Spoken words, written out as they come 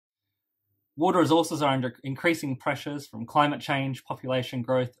Water resources are under increasing pressures from climate change, population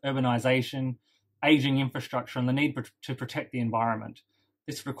growth, urbanisation, ageing infrastructure, and the need to protect the environment.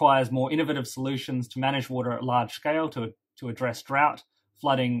 This requires more innovative solutions to manage water at large scale to address drought,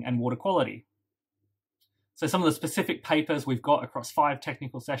 flooding, and water quality. So some of the specific papers we've got across 5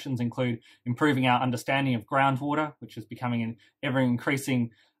 technical sessions include improving our understanding of groundwater, which is becoming an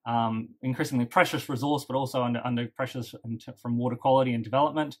ever-increasingly precious resource, but also under pressures from water quality and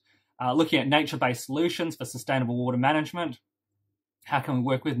development. Looking at nature-based solutions for sustainable water management. How can we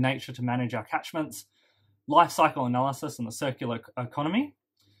work with nature to manage our catchments? Life cycle analysis and the circular economy.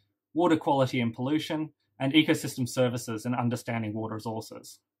 Water quality and pollution. And ecosystem services and understanding water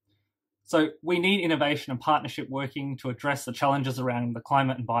resources. So we need innovation and partnership working to address the challenges around the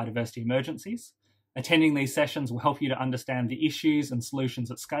climate and biodiversity emergencies. Attending these sessions will help you to understand the issues and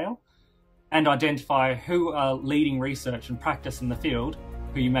solutions at scale and identify who are leading research and practice in the field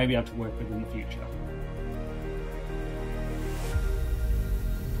who you may be able to work with in the future.